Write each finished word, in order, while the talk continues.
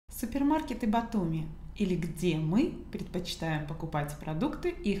Супермаркеты Батуми, или где мы предпочитаем покупать продукты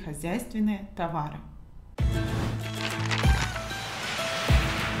и хозяйственные товары.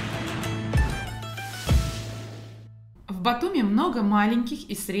 В Батуми много маленьких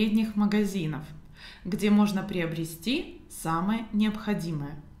и средних магазинов, где можно приобрести самое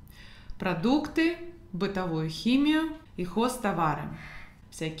необходимое: продукты, бытовую химию и хозтовары.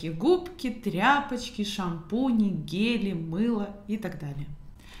 Всякие губки, тряпочки, шампуни, гели, мыло и так далее.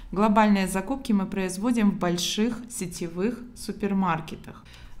 Глобальные закупки мы производим в больших сетевых супермаркетах.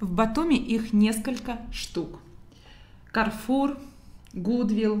 В Батуми их несколько штук. Карфур,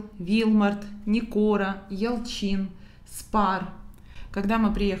 Гудвилл, Willmart, Nikora, Yalcin, Спар. Когда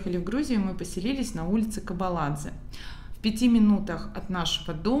мы приехали в Грузию, мы поселились на улице Кабаладзе. В 5 минутах от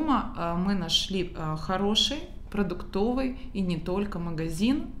нашего дома мы нашли хороший продуктовый и не только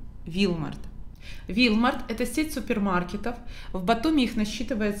магазин Willmart. Willmart – это сеть супермаркетов. В Батуми их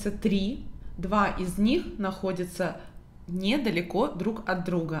насчитывается 3. 2 из них находятся недалеко друг от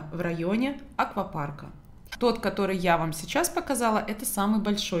друга в районе аквапарка. Тот, который я вам сейчас показала, это самый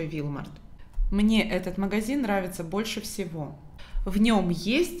большой Willmart. Мне этот магазин нравится больше всего. В нем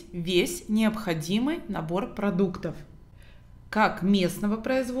есть весь необходимый набор продуктов, как местного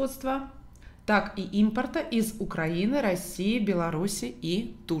производства, так и импорта из Украины, России, Беларуси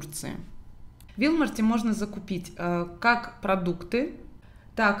и Турции. В Willmart можно закупить как продукты,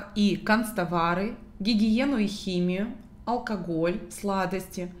 так и канцтовары, гигиену и химию, алкоголь,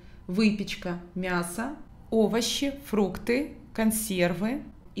 сладости, выпечка, мясо, овощи, фрукты, консервы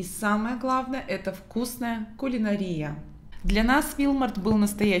и самое главное – это вкусная кулинария. Для нас Willmart был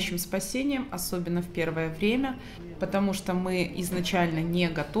настоящим спасением, особенно в первое время, потому что мы изначально не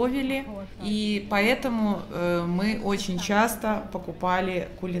готовили, и поэтому мы очень часто покупали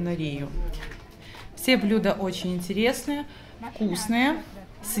кулинарию. Все блюда очень интересные, вкусные,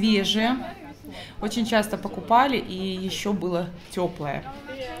 свежие. Очень часто покупали, и еще было теплое.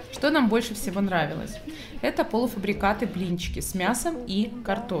 Что нам больше всего нравилось? Это полуфабрикаты, блинчики с мясом и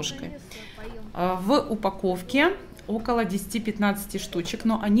картошкой. В упаковке около 10-15 штучек,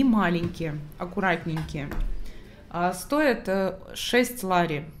 но они маленькие, аккуратненькие. Стоят 6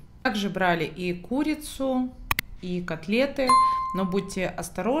 лари. Также брали и курицу, и котлеты, но будьте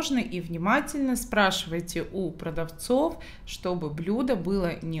осторожны и внимательны, спрашивайте у продавцов, чтобы блюдо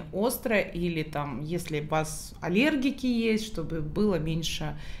было не острое, или там, если у вас аллергики есть, чтобы было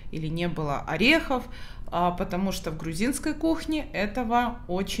меньше или не было орехов, потому что в грузинской кухне этого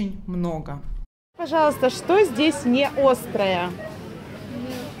очень много. Пожалуйста, что здесь не острое?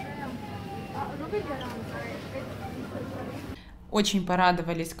 Очень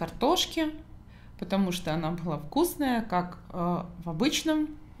порадовались картошке, потому что она была вкусная, как в обычном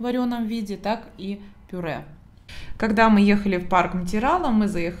вареном виде, так и пюре. Когда мы ехали в парк Материала, мы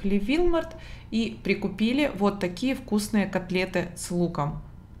заехали в Willmart и прикупили вот такие вкусные котлеты с луком.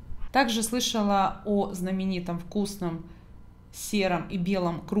 Также слышала о знаменитом вкусном сером и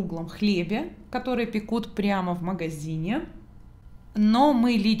белом круглом хлебе, который пекут прямо в магазине, но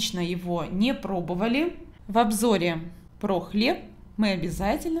мы лично его не пробовали. В обзоре про хлеб мы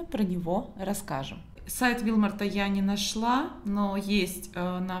обязательно про него расскажем. Сайт Willmart я не нашла, но есть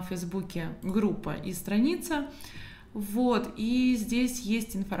на Фейсбуке группа и страница. Вот, и здесь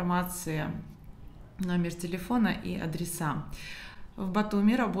есть информация, номер телефона и адреса. В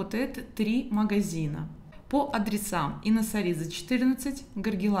Батуми работает 3 магазина. По адресам: Инасаридзе 14,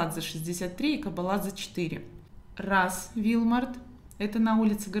 Гаргеладзе 63 и Кабаладзе 4. Раз Willmart, это на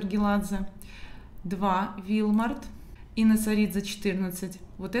улице Гаргеладзе. 2 Willmart, Инасаридзе 14,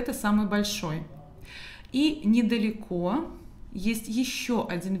 вот это самый большой. И недалеко есть еще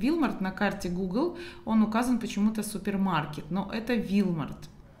один Willmart на карте Google, он указан почему-то супермаркет, но это Willmart,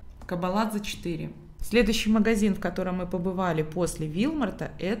 Кабаладзе 4. Следующий магазин, в котором мы побывали после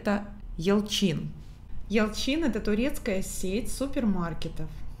Willmart, это Yalcin. Yalcin – это турецкая сеть супермаркетов.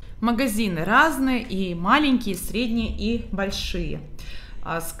 Магазины разные, и маленькие, и средние, и большие.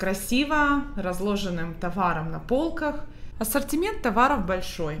 С красиво разложенным товаром на полках. Ассортимент товаров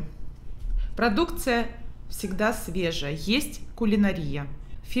большой. Продукция всегда свежая, есть кулинария.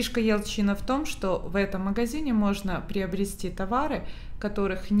 Фишка Yalcin в том, что в этом магазине можно приобрести товары,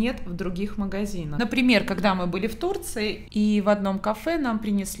 которых нет в других магазинах. Например, когда мы были в Турции, и в одном кафе нам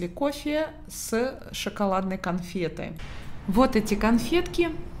принесли кофе с шоколадной конфетой. Вот эти конфетки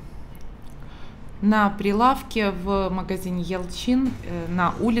на прилавке в магазине Yalcin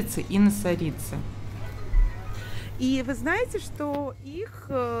на улице Инасаридзе. И вы знаете, что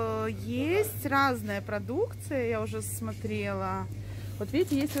их есть разная продукция, я уже смотрела. Вот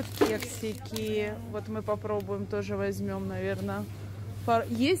видите, есть вот кексики, вот мы попробуем, тоже возьмем, наверное.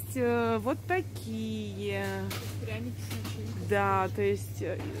 Есть вот такие. Пряники с начинкой. Да, то есть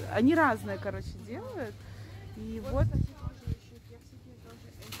они разные, короче, делают. И вот,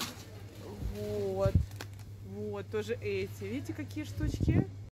 вот тоже эти. Видите, какие штучки?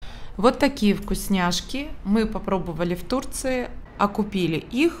 Вот такие вкусняшки мы попробовали в Турции, а купили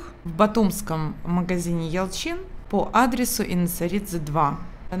их в батумском магазине Yalcin по адресу Иниссаридзе 2.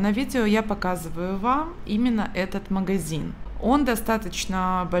 На видео я показываю вам именно этот магазин. Он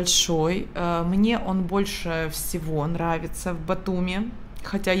достаточно большой, мне он больше всего нравится в Батуми,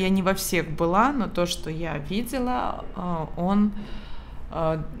 хотя я не во всех была, но то, что я видела, он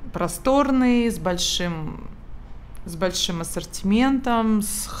просторный, с большим ассортиментом,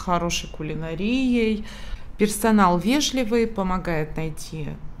 с хорошей кулинарией. Персонал вежливый, помогает найти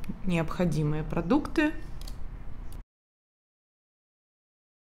необходимые продукты.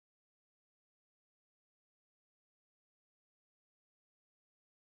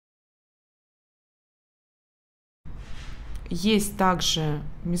 Есть также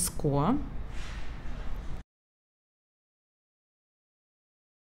мяско.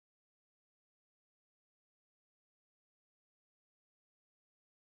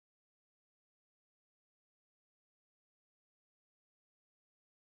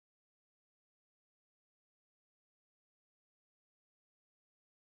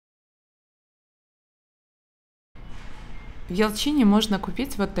 В Yalcin можно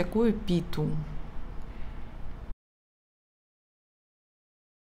купить вот такую питу.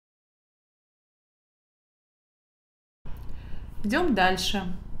 Идем дальше.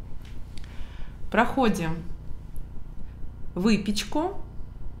 Проходим выпечку.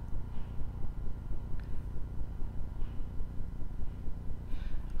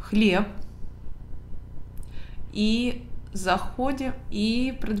 Хлеб. И заходим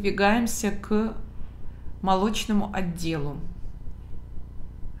и продвигаемся к молочному отделу.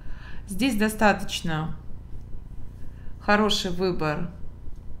 Здесь достаточно хороший выбор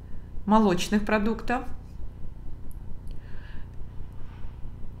молочных продуктов.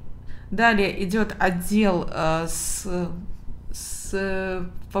 Далее идет отдел с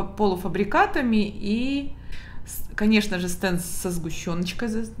полуфабрикатами и, конечно же, стенд со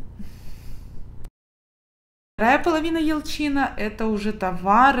сгущеночкой. Вторая половина Yalcin — это уже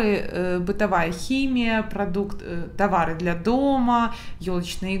товары, бытовая химия, товары для дома,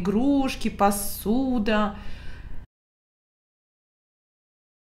 елочные игрушки, посуда.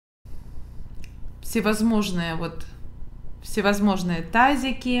 Всевозможные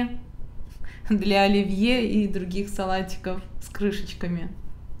тазики для оливье и других салатиков с крышечками.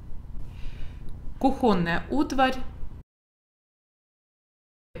 Кухонная утварь.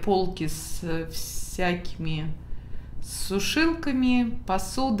 Полки с всякими сушилками,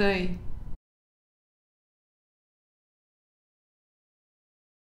 посудой.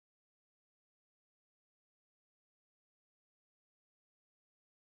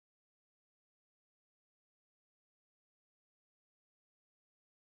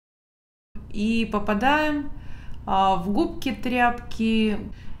 И попадаем в губки, тряпки,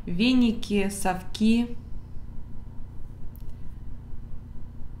 веники, совки.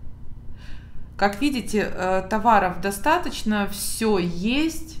 Как видите, товаров достаточно, все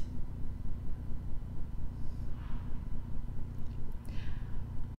есть.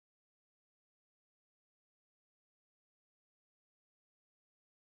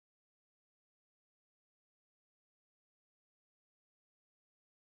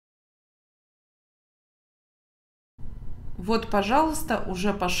 Вот, пожалуйста,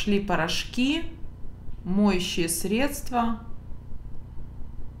 уже пошли порошки, моющие средства.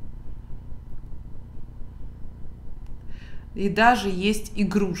 И даже есть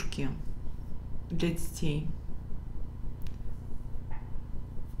игрушки для детей.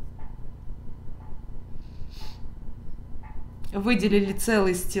 Выделили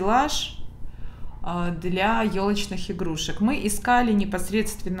целый стеллаж для елочных игрушек. Мы искали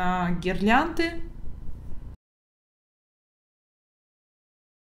непосредственно гирлянды.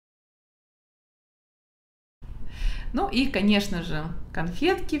 Ну и, конечно же,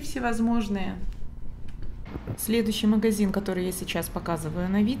 конфетки всевозможные. Следующий магазин, который я сейчас показываю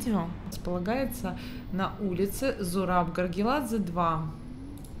на видео, располагается на улице Зураб-Гаргеладзе 2.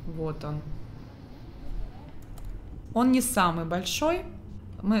 Вот он. Он не самый большой.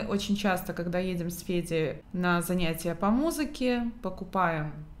 Мы очень часто, когда едем с Федей на занятия по музыке,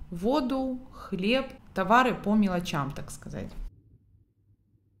 покупаем воду, хлеб, товары по мелочам, так сказать.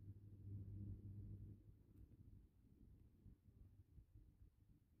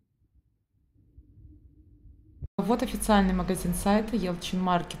 Вот официальный магазин сайта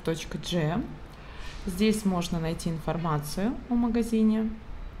yalcinmarket.g. Здесь можно найти информацию о магазине.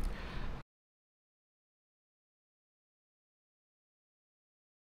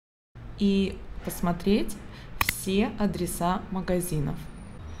 И посмотреть все адреса магазинов.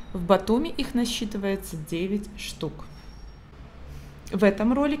 В Батуми их насчитывается 9 штук. В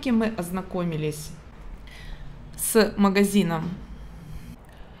этом ролике мы ознакомились с магазином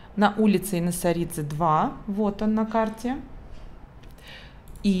на улице Иносаридзе 2, вот он на карте,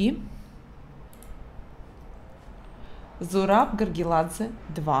 и Зураб Гаргеладзе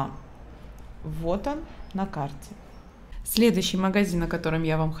 2, вот он на карте. Следующий магазин, о котором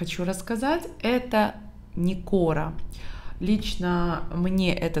я вам хочу рассказать, это Nikora. Лично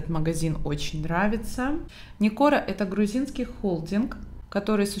мне этот магазин очень нравится. Nikora – это грузинский холдинг,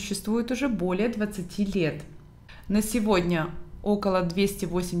 который существует уже более 20 лет. На сегодня около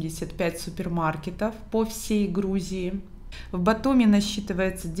 285 супермаркетов по всей Грузии. В Батуми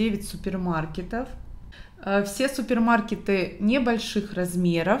насчитывается 9 супермаркетов. Все супермаркеты небольших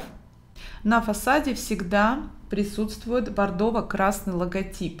размеров. На фасаде всегда присутствует бордово-красный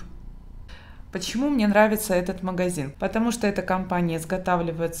логотип. Почему мне нравится этот магазин? Потому что эта компания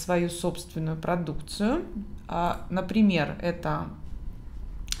изготавливает свою собственную продукцию. Например, это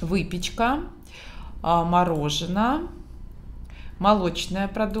выпечка, мороженое, молочная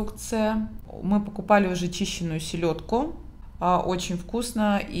продукция. Мы покупали уже чищенную селедку. Очень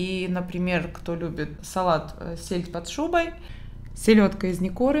вкусно. И, например, кто любит салат сельдь под шубой, селедка из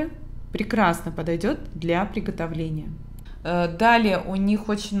Никоры прекрасно подойдет для приготовления. Далее у них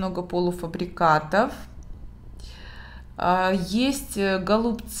очень много полуфабрикатов. Есть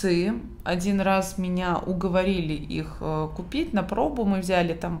голубцы. Один раз меня уговорили их купить на пробу. Мы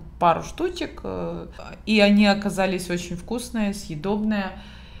взяли там пару штучек, и они оказались очень вкусные, съедобные.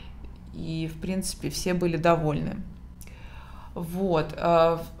 И, в принципе, все были довольны. Вот.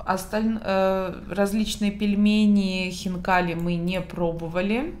 Различные пельмени, хинкали мы не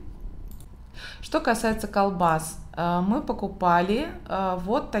пробовали. Что касается колбас, мы покупали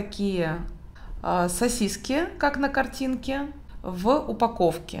вот такие сосиски, как на картинке, в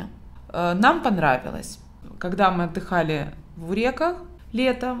упаковке. Нам понравилось. Когда мы отдыхали в Уреках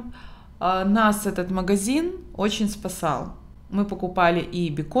летом, нас этот магазин очень спасал. Мы покупали и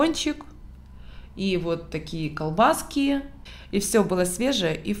бекончик, и вот такие колбаски, и все было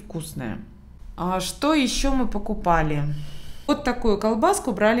свежее и вкусное. Что еще мы покупали? Вот такую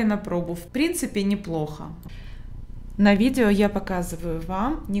колбаску брали на пробу. В принципе, неплохо. На видео я показываю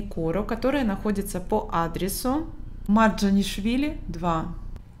вам Никору, которая находится по адресу Марджанишвили 2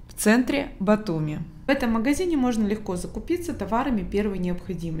 в центре Батуми. В этом магазине можно легко закупиться товарами первой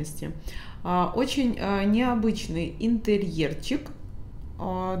необходимости. Очень необычный интерьерчик.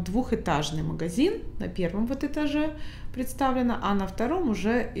 Двухэтажный магазин. На первом вот этаже представлено, а на втором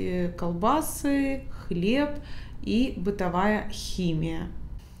уже колбасы, хлеб и бытовая химия.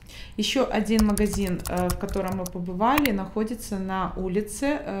 Еще один магазин, в котором мы побывали, находится на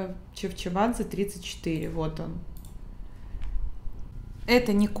улице Чевчевадзе 34. Вот он.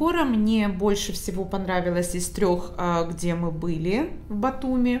 Это Никора мне больше всего понравилась из трех, где мы были в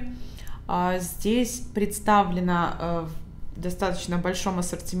Батуми. Здесь представлена в достаточно большом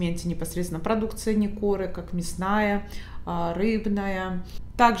ассортименте непосредственно продукция Никоры, как мясная, рыбная.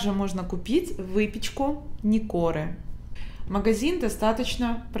 Также можно купить выпечку Никоры. Магазин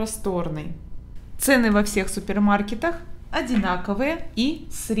достаточно просторный. Цены во всех супермаркетах одинаковые и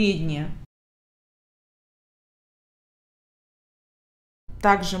средние.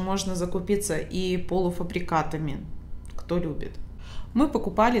 Также можно закупиться и полуфабрикатами, кто любит. Мы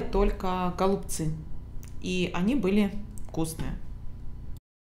покупали только голубцы, и они были вкусные.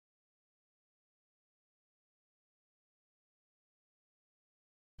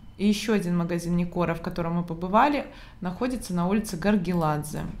 И еще один магазин Никора, в котором мы побывали, находится на улице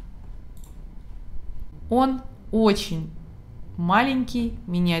Гаргеладзе. Он очень маленький,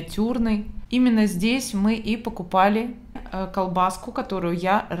 миниатюрный. Именно здесь мы и покупали колбаску, которую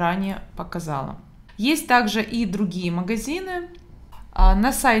я ранее показала. Есть также и другие магазины.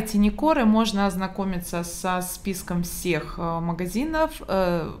 На сайте Никоры можно ознакомиться со списком всех магазинов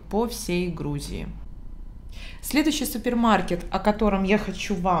по всей Грузии. Следующий супермаркет, о котором я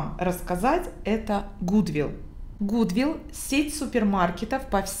хочу вам рассказать, это Гудвилл. Гудвилл – сеть супермаркетов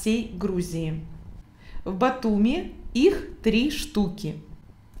по всей Грузии. В Батуми их 3 штуки.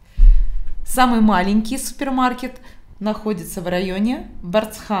 Самый маленький супермаркет находится в районе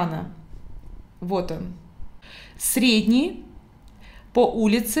Барцхана. Вот он. Средний по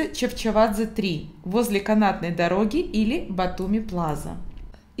улице Чевчевадзе 3, возле канатной дороги или Батуми Плаза.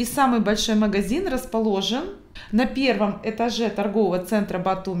 И самый большой магазин расположен на первом этаже торгового центра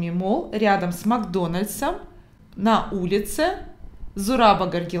Батуми Молл, рядом с Макдональдсом, на улице Зураба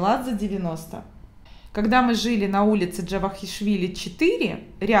Гаргеладзе, 90. Когда мы жили на улице Джавахишвили, 4,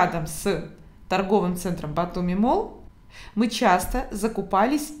 рядом с торговым центром Батуми Молл, мы часто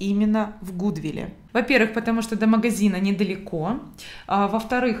закупались именно в Гудвилле. Во-первых, потому что до магазина недалеко.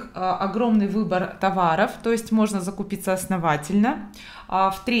 Во-вторых, огромный выбор товаров, то есть можно закупиться основательно.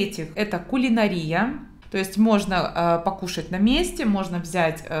 В-третьих, это кулинария, то есть можно покушать на месте, можно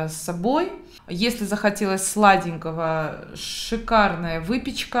взять с собой. Если захотелось сладенького, шикарная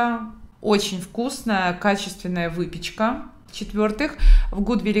выпечка, очень вкусная, качественная выпечка. В-четвертых, в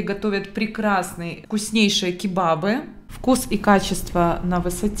Гудвилле готовят прекрасные, вкуснейшие кебабы. Вкус и качество на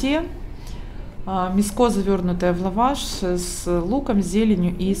высоте. Мяско, завернутое в лаваш с луком,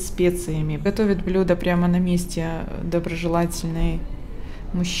 зеленью и специями. Готовит блюдо прямо на месте доброжелательный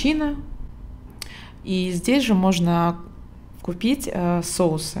мужчина. И здесь же можно купить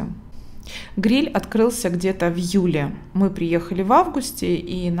соусы. Гриль открылся где-то в июле. Мы приехали в августе,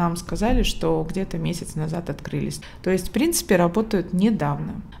 и нам сказали, что где-то месяц назад открылись. То есть, в принципе, работают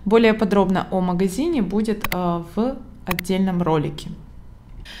недавно. Более подробно о магазине будет в отдельном ролике.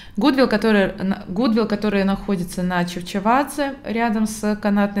 Гудвилл, который находится на Чевчевадзе, рядом с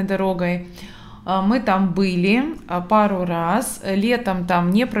канатной дорогой. Мы там были пару раз. Летом там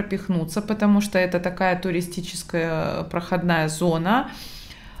не пропихнуться, потому что это такая туристическая проходная зона.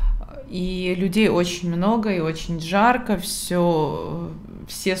 И людей очень много, и очень жарко, все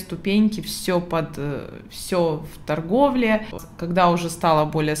ступеньки, все в торговле. Когда уже стало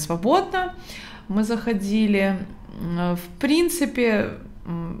более свободно, мы заходили. В принципе,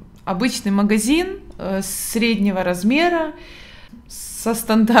 обычный магазин среднего размера со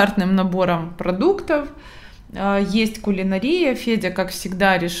стандартным набором продуктов. Есть кулинария. Федя, как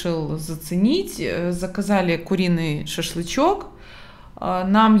всегда, решил заценить. Заказали куриный шашлычок.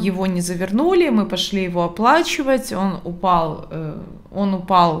 Нам его не завернули, мы пошли его оплачивать. Он упал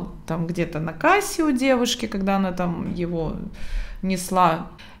там где-то на кассе у девушки, когда она там его несла.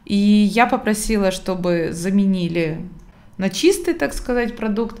 И я попросила, чтобы заменили на чистый, так сказать,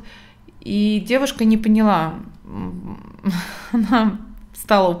 продукт. И девушка не поняла. Она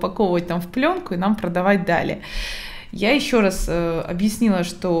стала упаковывать там в пленку и нам продавать дали. Я еще раз объяснила,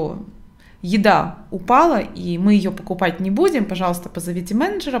 что еда упала, и мы ее покупать не будем. Пожалуйста, позовите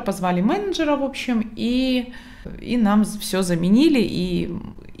менеджера. Позвали менеджера, в общем, и нам все заменили,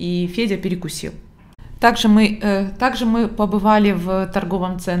 и Федя перекусил. Также мы побывали в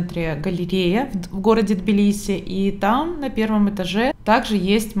торговом центре «Галерея» в городе Тбилиси, и там на первом этаже также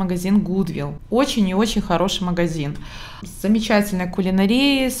есть магазин Goodwill. Очень и очень хороший магазин. С замечательной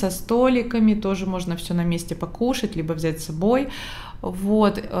кулинарией, со столиками, тоже можно все на месте покушать, либо взять с собой.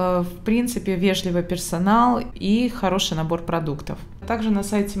 Вот, в принципе, вежливый персонал и хороший набор продуктов. Также на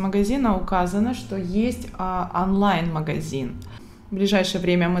сайте магазина указано, что есть онлайн-магазин. В ближайшее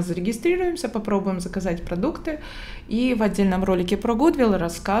время мы зарегистрируемся, попробуем заказать продукты и в отдельном ролике про Goodwill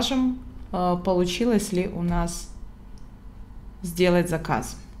расскажем, получилось ли у нас сделать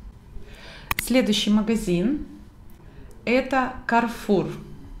заказ. Следующий магазин – это Carrefour.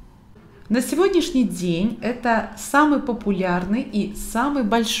 На сегодняшний день это самый популярный и самый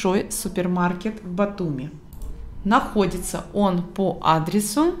большой супермаркет в Батуми. Находится он по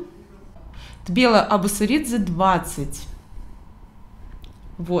адресу Тбела-Абусуридзе, 20.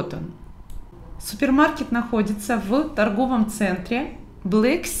 Вот он. Супермаркет находится в торговом центре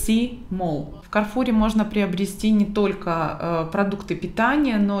Black Sea Mall. В Карфуре можно приобрести не только продукты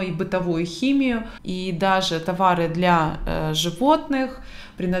питания, но и бытовую химию, и даже товары для животных,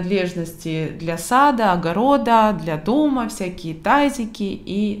 принадлежности для сада, огорода, для дома, всякие тазики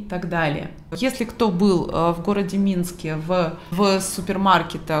и так далее. Если кто был в городе Минске в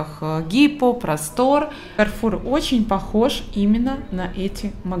супермаркетах Гипо, Простор, Карфур очень похож именно на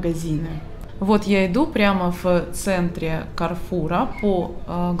эти магазины. Вот я иду прямо в центре Карфура по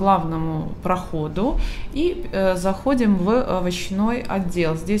главному проходу и заходим в овощной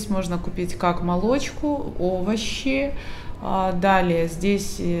отдел. Здесь можно купить как молочку, овощи. Далее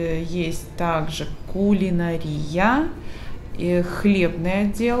здесь есть также кулинария, и хлебный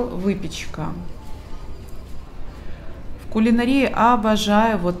отдел, выпечка. В кулинарии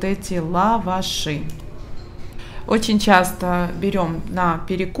обожаю вот эти лаваши. Очень часто берем на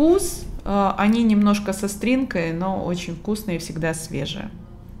перекус. Они немножко со стринкой, но очень вкусные и всегда свежие.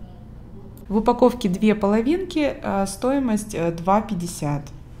 В упаковке 2 половинки, стоимость 2,50.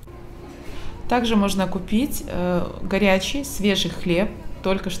 Также можно купить горячий, свежий хлеб,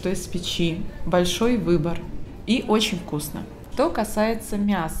 только что из печи. Большой выбор и очень вкусно. Что касается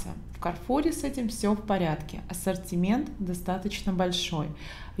мяса, в Карфуре с этим все в порядке. Ассортимент достаточно большой.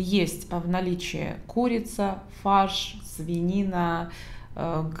 Есть в наличии курица, фарш, свинина,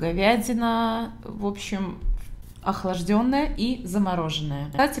 говядина, в общем, охлажденная и замороженная.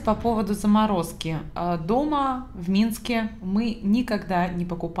 Кстати, по поводу заморозки. Дома в Минске мы никогда не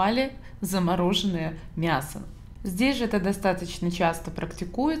покупали замороженное мясо. Здесь же это достаточно часто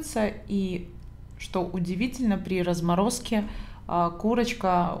практикуется, и, что удивительно, при разморозке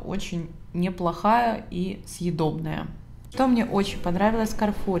курочка очень неплохая и съедобная. Что мне очень понравилось в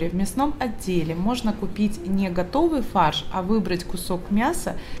Карфуре: в мясном отделе можно купить не готовый фарш, а выбрать кусок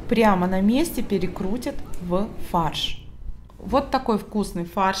мяса, прямо на месте перекрутят в фарш. Вот такой вкусный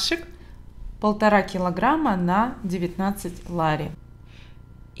фаршик, 1,5 килограмма на 19 лари.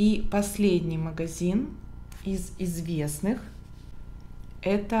 И последний магазин из известных —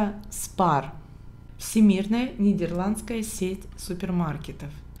 это Спар, всемирная нидерландская сеть супермаркетов.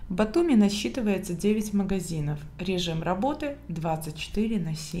 В Батуми насчитывается 9 магазинов, режим работы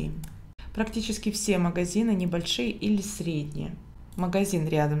 24/7. Практически все магазины небольшие или средние. Магазин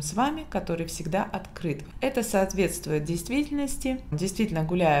рядом с вами, который всегда открыт. Это соответствует действительности. Действительно,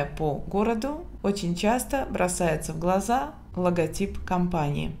 гуляя по городу, очень часто бросается в глаза логотип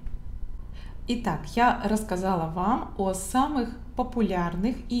компании. Итак, я рассказала вам о самых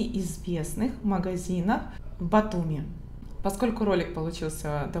популярных и известных магазинах в Батуми. Поскольку ролик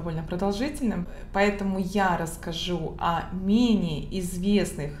получился довольно продолжительным, поэтому я расскажу о менее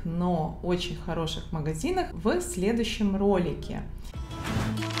известных, но очень хороших магазинах в следующем ролике.